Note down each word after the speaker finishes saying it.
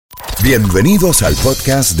Bienvenidos al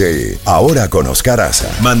podcast de Ahora con Oscar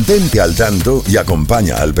Aza. Mantente al tanto y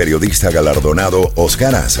acompaña al periodista galardonado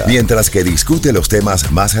Oscar Aza mientras que discute los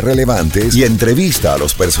temas más relevantes y entrevista a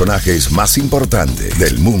los personajes más importantes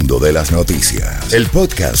del mundo de las noticias. El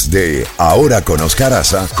podcast de Ahora con Oscar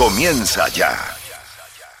Aza comienza ya.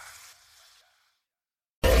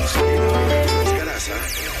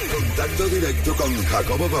 Contacto directo con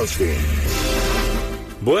Jacobo Goldstein.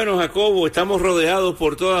 Bueno, Jacobo, estamos rodeados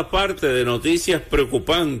por todas partes de noticias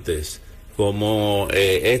preocupantes, como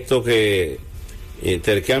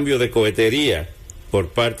intercambio de cohetería por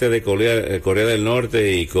parte de Corea del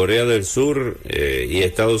Norte y Corea del Sur y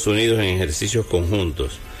Estados Unidos en ejercicios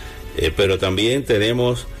conjuntos. Pero también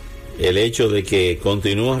tenemos el hecho de que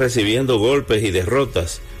continúa recibiendo golpes y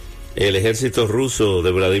derrotas el ejército ruso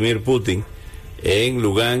de Vladimir Putin en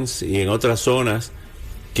Lugansk y en otras zonas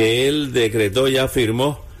que él decretó, ya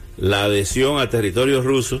firmó la adhesión a territorio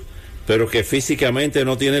ruso, pero que físicamente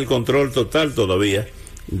no tiene el control total todavía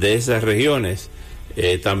de esas regiones.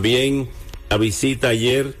 También la visita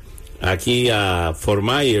ayer aquí a Fort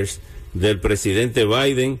Myers del presidente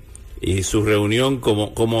Biden y su reunión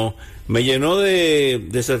como me llenó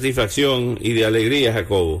de satisfacción y de alegría,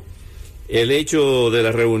 Jacobo, el hecho de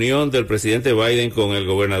la reunión del presidente Biden con el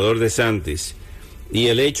gobernador DeSantis y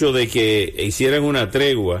el hecho de que hicieran una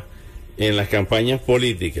tregua en las campañas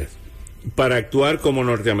políticas para actuar como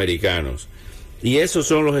norteamericanos. Y esos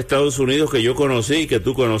son los Estados Unidos que yo conocí, que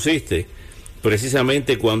tú conociste,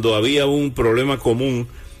 precisamente cuando había un problema común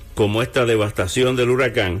como esta devastación del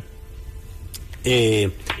huracán.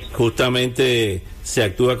 Justamente se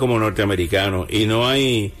actúa como norteamericano y no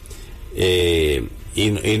hay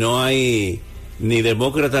no hay ni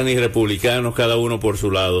demócratas ni republicanos, cada uno por su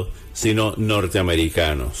lado, sino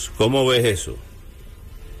norteamericanos. ¿Cómo ves eso?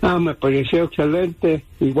 Me pareció excelente,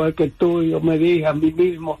 igual que tú. Yo me dije a mí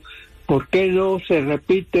mismo, ¿por qué no se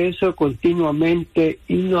repite eso continuamente?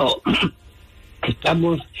 Y no,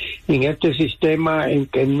 estamos en este sistema en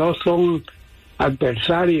que no son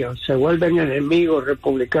adversarios, se vuelven enemigos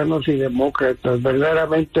republicanos y demócratas.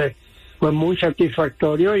 Verdaderamente fue muy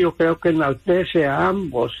satisfactorio. Yo creo que enaltece a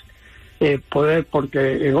ambos poder,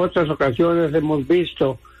 porque en otras ocasiones hemos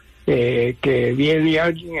visto que viene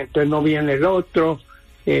alguien, entonces no viene el otro.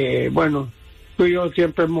 Bueno, tú y yo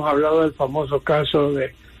siempre hemos hablado del famoso caso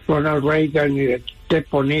de Ronald Reagan y de Ted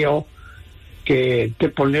O'Neill, que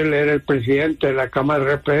Ted O'Neill era el presidente de la Cámara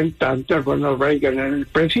de Representantes, Ronald Reagan era el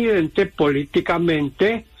presidente.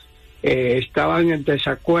 Políticamente estaban en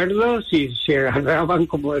desacuerdo, si se agarraban,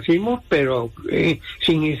 como decimos, pero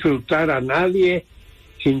sin insultar a nadie,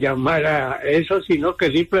 sin llamar a eso, sino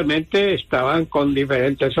que simplemente estaban con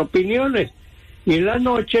diferentes opiniones. Y en la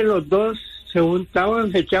noche los dos se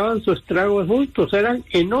juntaban, se echaban sus tragos juntos, eran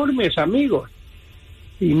enormes amigos.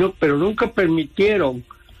 Pero nunca permitieron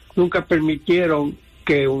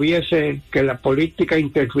que la política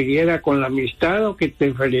interfiriera con la amistad o que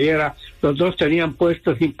interfiriera. Los dos tenían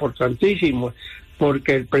puestos importantísimos,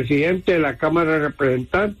 porque el presidente de la Cámara de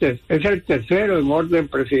Representantes es el tercero en orden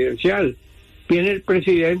presidencial. Viene el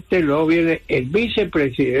presidente, luego viene el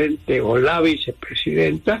vicepresidente o la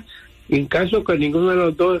vicepresidenta, y en caso que ninguno de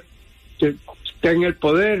los dos esté en el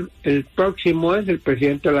poder, el próximo es el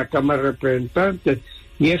presidente de la Cámara de Representantes.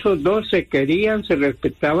 Y esos dos se querían, se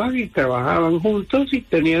respetaban y trabajaban juntos y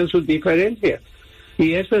tenían sus diferencias.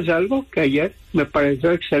 Y eso es algo que ayer me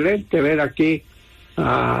pareció excelente ver aquí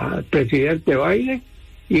al presidente Biden.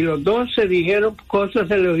 Y los dos se dijeron cosas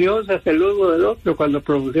elogiosas el uno del otro cuando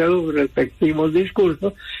pronunciaron sus respectivos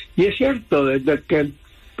discursos. Y es cierto, desde que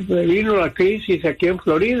vino la crisis aquí en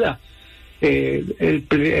Florida,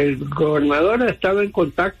 el gobernador estaba en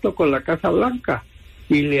contacto con la Casa Blanca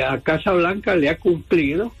y la Casa Blanca le ha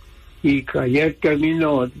cumplido. Y ayer que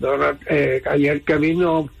vino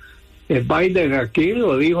Biden aquí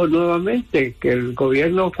lo dijo nuevamente, que el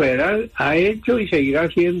gobierno federal ha hecho y seguirá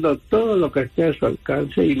haciendo todo lo que esté a su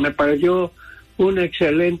alcance, y me pareció una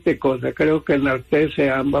excelente cosa. Creo que enaltece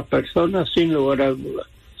a ambas personas sin lugar a dudas.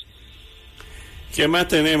 ¿Qué más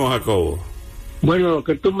tenemos, Jacobo? Bueno, lo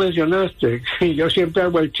que tú mencionaste, yo siempre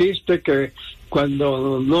hago el chiste que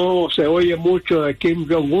cuando no se oye mucho de Kim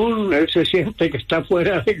Jong-un, él se siente que está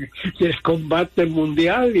fuera del combate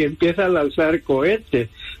mundial y empieza a lanzar cohetes.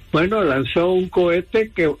 Bueno, lanzó un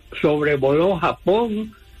cohete que sobrevoló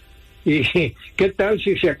Japón. ¿Y qué tal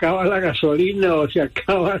si se acaba la gasolina o se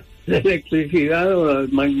acaba la electricidad o el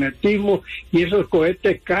magnetismo y esos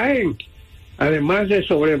cohetes caen? Además de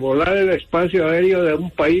sobrevolar el espacio aéreo de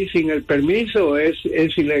un país sin el permiso, es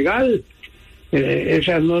ilegal.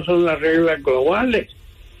 Esas no son las reglas globales.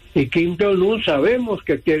 Y Kim Jong-un sabemos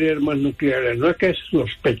que tiene armas nucleares, no es que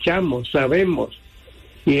sospechamos, sabemos.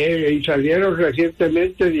 Y salieron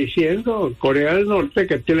recientemente diciendo, Corea del Norte,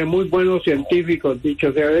 que tiene muy buenos científicos,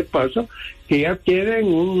 dicho sea de paso, que ya tienen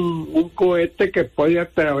un cohete que puede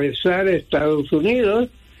atravesar Estados Unidos,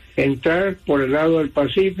 entrar por el lado del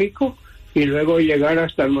Pacífico y luego llegar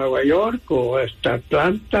hasta Nueva York o hasta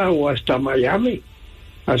Atlanta o hasta Miami.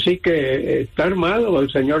 Así que está armado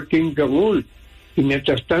el señor Kim Jong-un. Y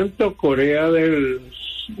mientras tanto, Corea del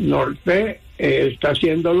Norte está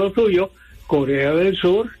haciendo lo suyo. Corea del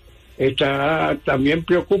Sur está también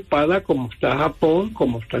preocupada, como está Japón,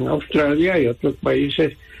 como está en Australia y otros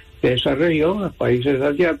países de esa región, países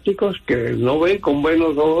asiáticos, que no ven con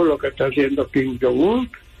buenos ojos lo que está haciendo Kim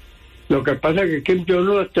Jong-un. Lo que pasa es que Kim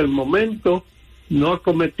Jong-un hasta el momento no ha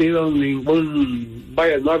cometido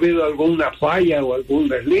no ha habido alguna falla o algún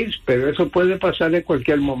desliz, pero eso puede pasar en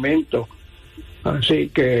cualquier momento. Así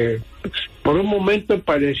que por un momento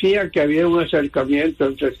parecía que había un acercamiento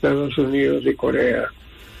entre Estados Unidos y Corea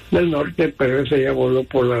del Norte, pero ese ya voló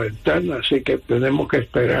por la ventana, así que tenemos que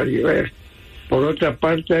esperar y ver. Por otra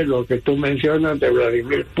parte, lo que tú mencionas de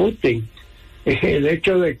Vladimir Putin, el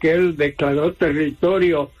hecho de que él declaró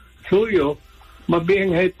territorio suyo, más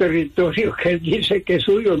bien es territorio que él dice que es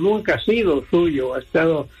suyo, nunca ha sido suyo,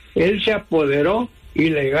 él se apoderó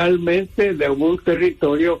ilegalmente de un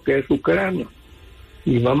territorio que es Ucrania.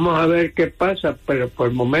 Y vamos a ver qué pasa, pero por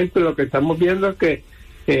el momento lo que estamos viendo es que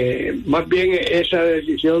más bien esa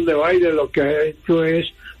decisión de Biden lo que ha hecho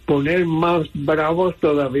es poner más bravos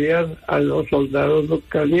todavía a los soldados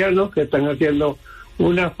ucranianos que están haciendo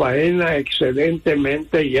una faena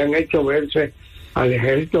excelentemente y han hecho verse al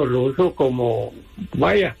ejército ruso como,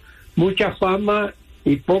 mucha fama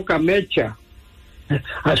y poca mecha.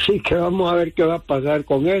 Así que vamos a ver qué va a pasar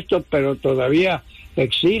con esto, pero todavía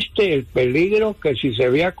existe el peligro que si se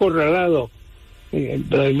ve acorralado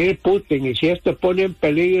Vladimir Putin y si esto pone en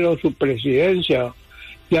peligro su presidencia,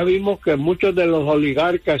 ya vimos que muchos de los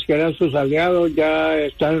oligarcas que eran sus aliados ya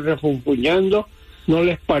están refunfuñando, no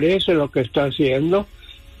les parece lo que está haciendo.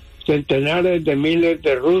 Centenares de miles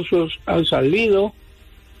de rusos han salido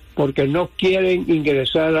porque no quieren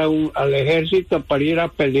ingresar al ejército para ir a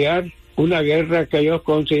pelear una guerra que ellos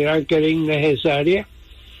consideran que era innecesaria,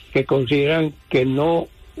 que consideran que no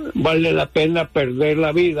vale la pena perder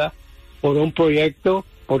la vida por un proyecto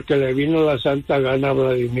porque le vino la santa gana a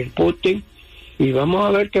Vladimir Putin. Y vamos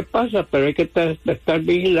a ver qué pasa, pero hay que estar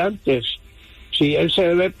vigilantes. Si él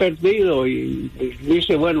se ve perdido y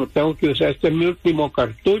dice, bueno, tengo que usar mi último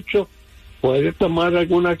cartucho, puede tomar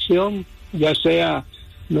alguna acción, ya sea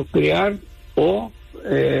nuclear o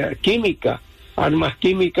química, armas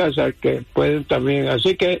químicas que pueden también.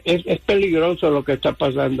 Así que es peligroso lo que está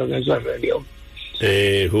pasando en esa región.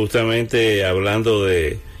 Justamente hablando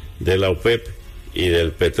de la OPEP y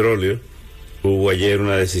del petróleo, hubo ayer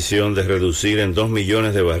una decisión de reducir en 2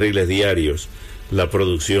 millones de barriles diarios la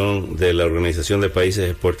producción de la Organización de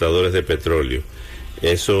Países Exportadores de Petróleo.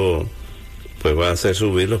 Eso pues va a hacer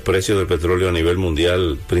subir los precios del petróleo a nivel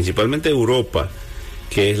mundial, principalmente Europa,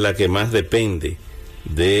 que es la que más depende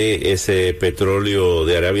de ese petróleo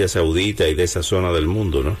de Arabia Saudita y de esa zona del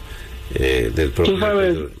mundo, ¿no? Del tú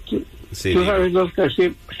sabes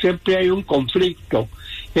que siempre hay un conflicto.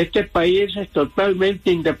 Este país es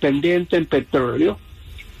totalmente independiente en petróleo,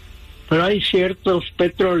 pero hay ciertos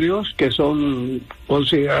petróleos que son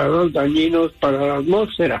considerados dañinos para la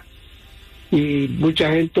atmósfera. Y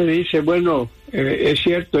mucha gente dice, bueno, es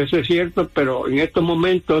cierto, eso es cierto, pero en estos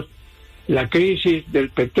momentos la crisis del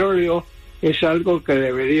petróleo es algo que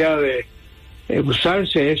debería de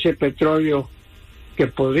usarse, ese petróleo que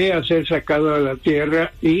podría ser sacado de la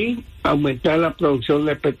tierra y aumentar la producción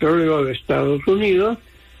de petróleo de Estados Unidos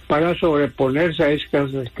para sobreponerse a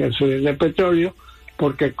escasez de petróleo,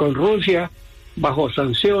 porque con Rusia, bajo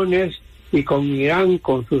sanciones, y con Irán,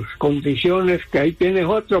 con sus condiciones, que ahí tienes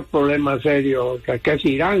otro problema serio, que es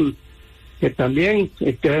Irán, que también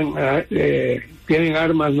tienen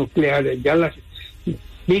armas nucleares.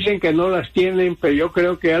 Dicen que no las tienen, pero yo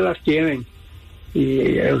creo que ya las tienen.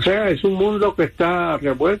 Y, o sea, es un mundo que está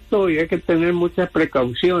revuelto y hay que tener muchas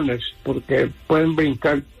precauciones, porque pueden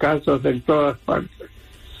brincar casos en todas partes.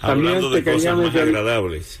 Hablando de cosas más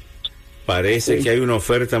agradables, parece que hay una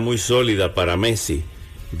oferta muy sólida para Messi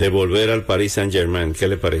de volver al Paris Saint-Germain. ¿Qué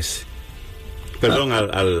le parece? Perdón,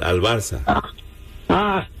 al Barça.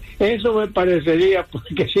 Eso me parecería,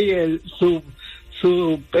 porque sí,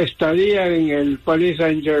 su estadía en el Paris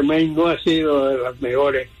Saint-Germain no ha sido de las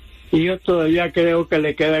mejores. Y yo todavía creo que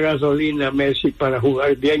le queda gasolina a Messi para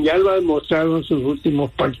jugar bien. Ya lo ha demostrado en sus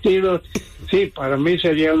últimos partidos. Sí, para mí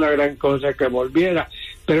sería una gran cosa que volviera.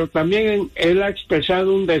 pero también él ha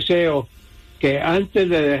expresado un deseo que antes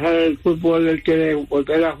de dejar el fútbol él quiere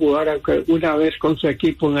volver a jugar una vez con su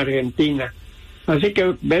equipo en Argentina. Así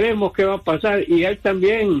que veremos qué va a pasar. Y hay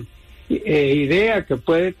también idea que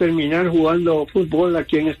puede terminar jugando fútbol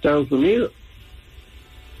aquí en Estados Unidos.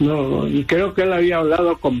 No, y creo que él había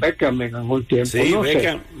hablado con Beckham en algún tiempo. Sí, no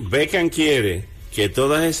Beckham quiere que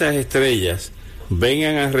todas esas estrellas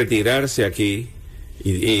vengan a retirarse aquí.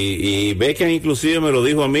 Y Beckham inclusive me lo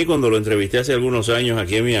dijo a mí cuando lo entrevisté hace algunos años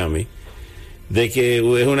aquí en Miami, de que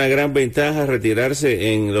es una gran ventaja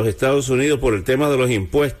retirarse en los Estados Unidos por el tema de los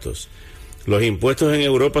impuestos. Los impuestos en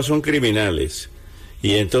Europa son criminales,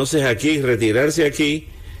 y entonces aquí, retirarse aquí,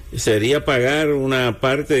 sería pagar una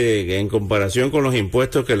parte en comparación con los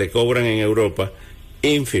impuestos que le cobran en Europa,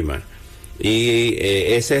 ínfima. Y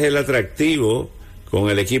ese es el atractivo con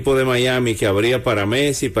el equipo de Miami que habría para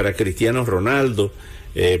Messi, para Cristiano Ronaldo,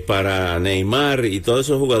 para Neymar y todos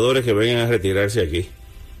esos jugadores que vengan a retirarse aquí.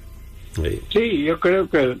 Sí, yo creo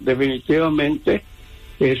que definitivamente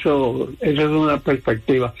eso es una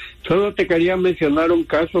perspectiva. Solo te quería mencionar un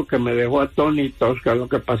caso que me dejó atónito, Oscar, lo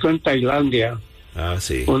que pasó en Tailandia.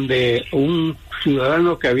 Sí. Donde un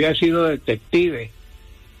ciudadano que había sido detective,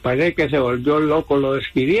 parece que se volvió loco, lo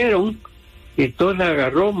despidieron, y entonces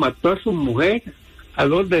agarró, mató a su mujer, a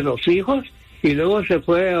 2 de los hijos, y luego se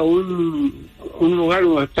fue a un lugar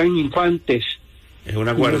donde están infantes. Es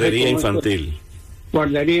una guardería infantil.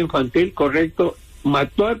 Guardería infantil, correcto.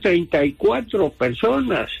 Mató a 34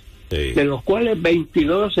 personas, sí, de los cuales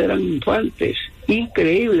 22 eran infantes.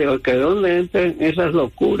 Increíble, porque de dónde entran esas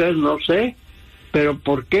locuras, no sé. Pero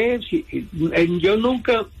 ¿por qué? Yo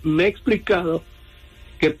nunca me he explicado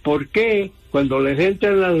que por qué cuando les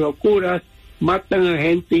entran las locuras matan a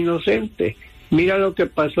gente inocente. Mira lo que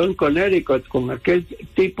pasó en Connecticut con aquel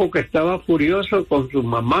tipo que estaba furioso con su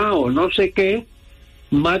mamá o no sé qué.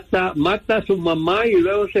 Mata a su mamá y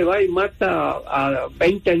luego se va y mata a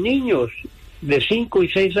 20 niños de 5 y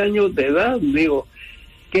 6 años de edad. Digo,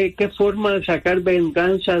 ¿qué forma de sacar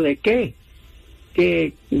venganza de qué?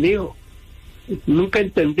 Digo, nunca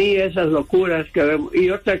entendí esas locuras que vemos. Y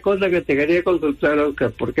otra cosa que te quería consultar,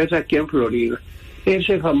 Oscar, porque es aquí en Florida,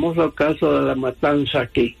 ese famoso caso de la matanza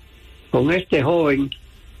aquí, con este joven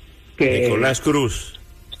que... Nicolás Cruz.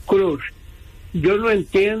 Yo no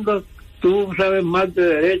entiendo, tú sabes más de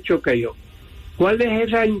derecho que yo. ¿Cuál es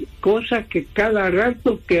esa cosa que cada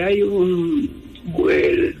rato que hay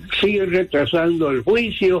sigue retrasando el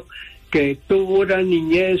juicio, que tuvo una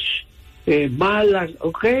niñez mala?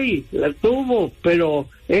 Ok, la tuvo, pero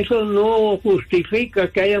eso no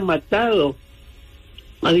justifica que haya matado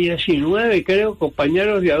a 19, creo,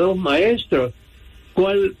 compañeros y a 2 maestros.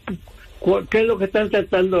 ¿Qué es lo que están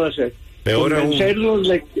tratando de hacer?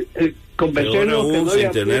 Convencerlos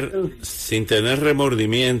sin tener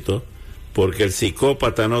remordimiento, porque el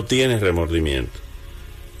psicópata no tiene remordimiento,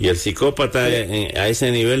 y el psicópata a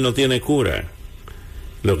ese nivel no tiene cura.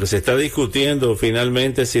 Lo que se está discutiendo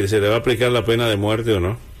finalmente es si se le va a aplicar la pena de muerte o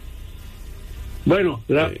no. Bueno,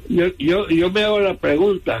 yo me hago la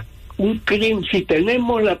pregunta, un crimen, si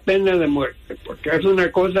tenemos la pena de muerte, porque es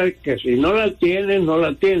una cosa que si no la tienes, no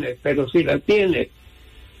la tienes, pero si la tienes,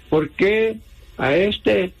 ¿por qué a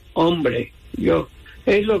este hombre,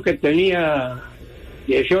 es lo que tenía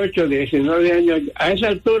 18, 19 años, a esa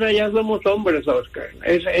altura ya somos hombres, Oscar,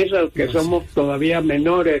 esas que somos todavía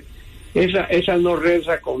menores, esa no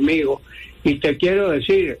reza conmigo? Y te quiero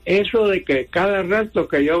decir, eso de que cada rato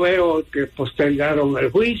que yo veo que postergaron el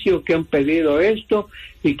juicio, que han pedido esto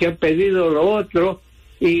y que han pedido lo otro,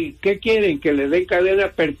 y ¿qué quieren? Que le den cadena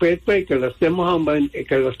perpetua y que lo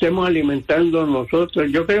estemos alimentando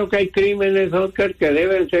nosotros. Yo creo que hay crímenes, Oscar, que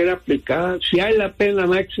deben ser aplicadas. Si hay la pena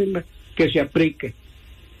máxima, que se aplique.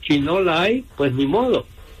 Si no la hay, pues ni modo.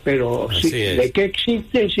 Pero ¿de qué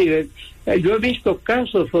existe? Yo he visto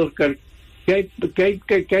casos, Oscar, que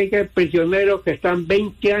hay prisioneros que están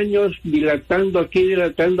 20 años dilatando aquí,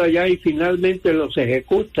 dilatando allá, y finalmente los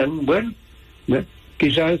ejecutan. Bueno,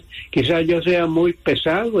 quizás yo sea muy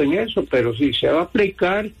pesado en eso, pero si se va a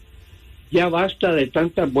aplicar, ya basta de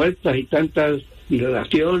tantas vueltas y tantas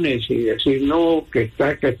dilataciones y decir no, que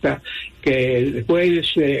el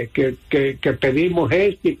juez, que pedimos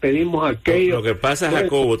esto y pedimos aquello. Lo que pasa,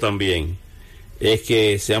 Jacobo, también es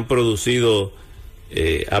que se han producido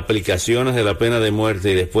aplicaciones de la pena de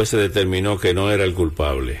muerte y después se determinó que no era el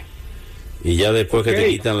culpable, y ya después que te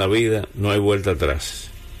quitan la vida no hay vuelta atrás.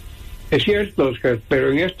 Es cierto, Oscar,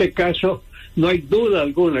 pero en este caso no hay duda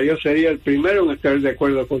alguna. Yo sería el primero en estar de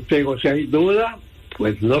acuerdo contigo. Si hay duda,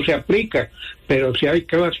 pues no se aplica, pero si hay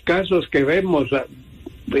casos que vemos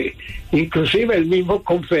inclusive él mismo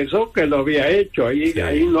confesó que lo había hecho, ahí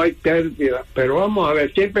no hay pérdida, pero vamos a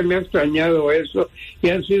ver, siempre me ha extrañado eso, y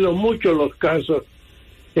han sido muchos los casos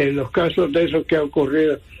de eso que ha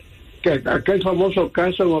ocurrido, que aquel famoso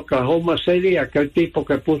caso en Oklahoma City, aquel tipo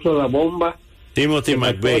que puso la bomba, Timothy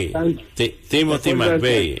McVeigh,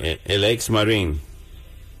 el ex marine.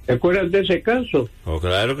 ¿Te acuerdas de ese caso? Oh,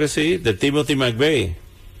 claro que sí, de Timothy McVeigh,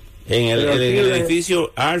 en el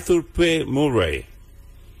edificio Arthur P. Murray.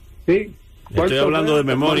 Sí. Estoy hablando de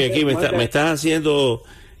memoria aquí, me estás haciendo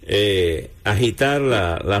agitar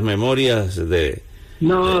las memorias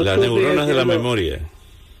las neuronas de la memoria.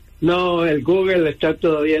 No, el Google está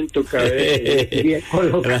todavía en tu cabeza, bien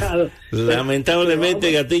colocado.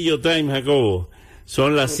 Lamentablemente, Gatillo Time, Jacobo,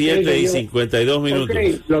 son las 7:52 minutos.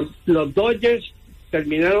 Los Dodgers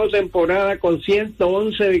terminaron temporada con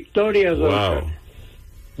 111 victorias.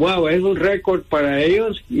 Wow, es un récord para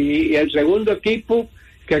ellos, y el segundo equipo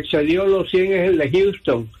que excedió los 100 es el de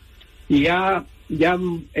Houston, y ya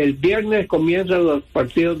el viernes comienzan los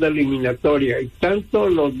partidos de eliminatoria, y tanto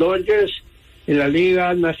los Dodgers en la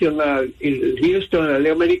Liga Nacional y Houston en la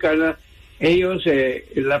Liga Americana, ellos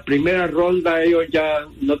en la primera ronda, ellos ya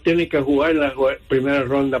no tienen que jugar en la primera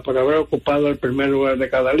ronda por haber ocupado el primer lugar de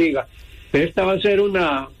cada liga. Pero esta va a ser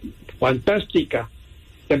una fantástica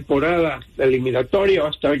temporada eliminatoria, va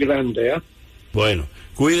a estar grande, ¿eh? Bueno,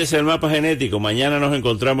 cuídese el mapa genético. Mañana nos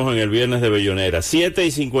encontramos en el Viernes de Bellonera.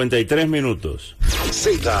 7:53 minutos.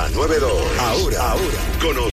 Z92. Ahora.